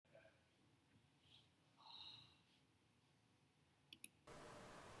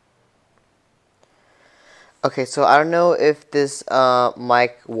Okay, so I don't know if this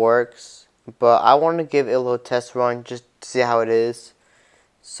mic works, but I want to give it a little test run just to see how it is.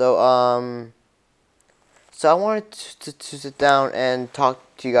 So so I wanted to sit down and talk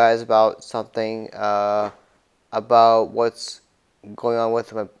to you guys about something about what's going on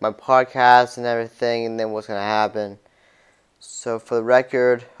with my podcast and everything, and then what's gonna happen. So for the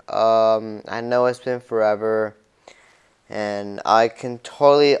record, I know it's been forever, and I can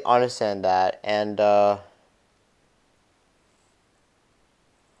totally understand that, and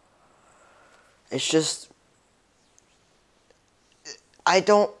it's just I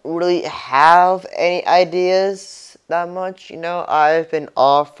don't really have any ideas that much. I've been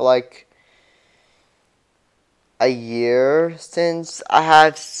off for like a year since I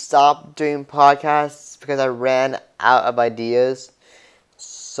have stopped doing podcasts because I ran out of ideas.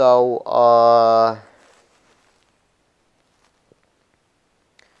 So,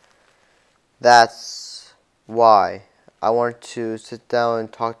 that's why I wanted to sit down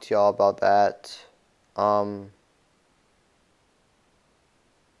and talk to y'all about that. Um,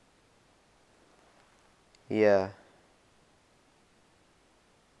 yeah.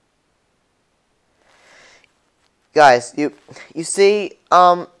 Guys, you see,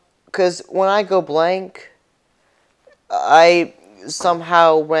 because when I go blank, I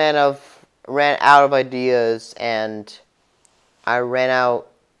somehow ran out of ideas, and I ran out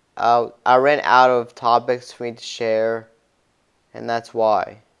of topics for me to share, and that's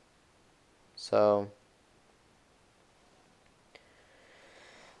why. So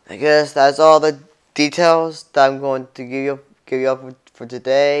I guess that's all the details that I'm going to give you up for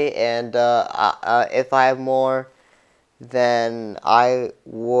today, and if I have more, then I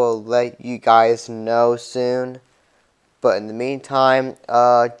will let you guys know soon. But in the meantime,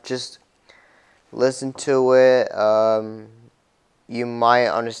 just listen to it. You might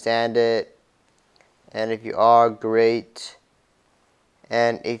understand it, and if you are, great.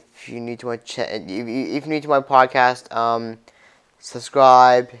 And if you need to if you need to my podcast,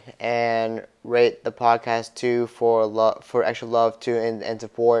 subscribe and rate the podcast too for extra love too and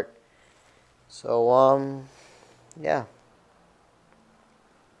support. So yeah.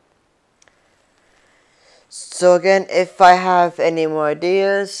 So again, if I have any more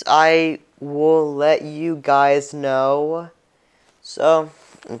ideas, I will let you guys know. So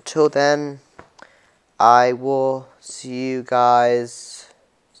until then, I will see you guys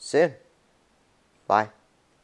soon. Bye.